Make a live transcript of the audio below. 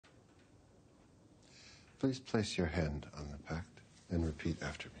Please place your hand on the pact and repeat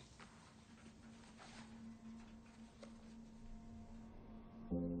after me.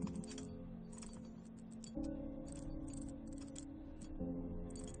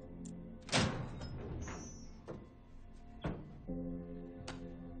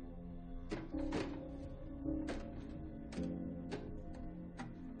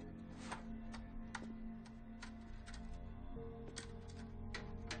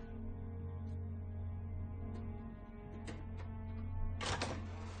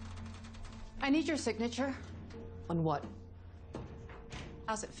 I need your signature. On what?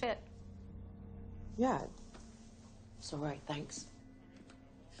 How's it fit? Yeah. It's all right, thanks.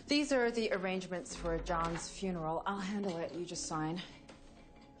 These are the arrangements for John's funeral. I'll handle it. You just sign.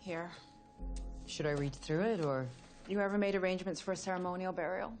 Here. Should I read through it, or? You ever made arrangements for a ceremonial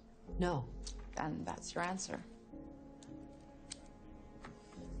burial? No. Then that's your answer.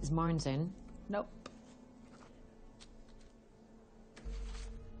 Is Marnes in? Nope.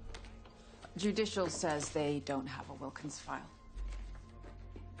 Judicial says they don't have a Wilkins file.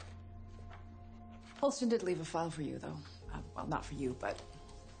 Holston did leave a file for you, though. Well, not for you, but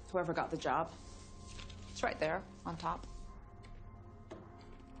whoever got the job. It's right there, on top.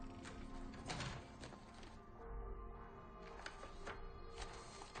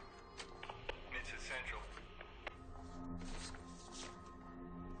 It's essential.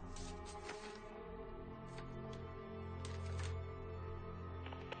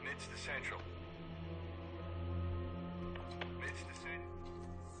 It's the central. It's the central.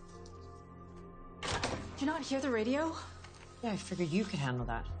 Did you not hear the radio? Yeah, I figured you could handle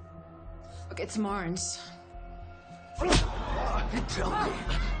that. Look, it's Marnes. You tell me.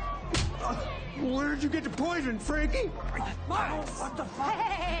 Where did you get the poison, Frankie? Marnes! What the fuck?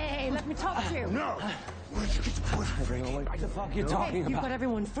 Hey, let me talk to you. No. Where did you get the poison, Frankie? What the fuck are you talking about? You've got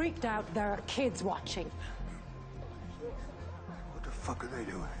everyone freaked out. There are kids watching. What the fuck are they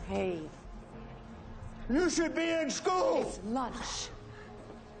doing? Hey, You should be in school! it's lunch.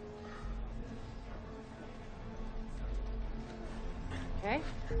 Okay?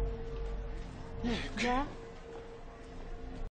 Yeah?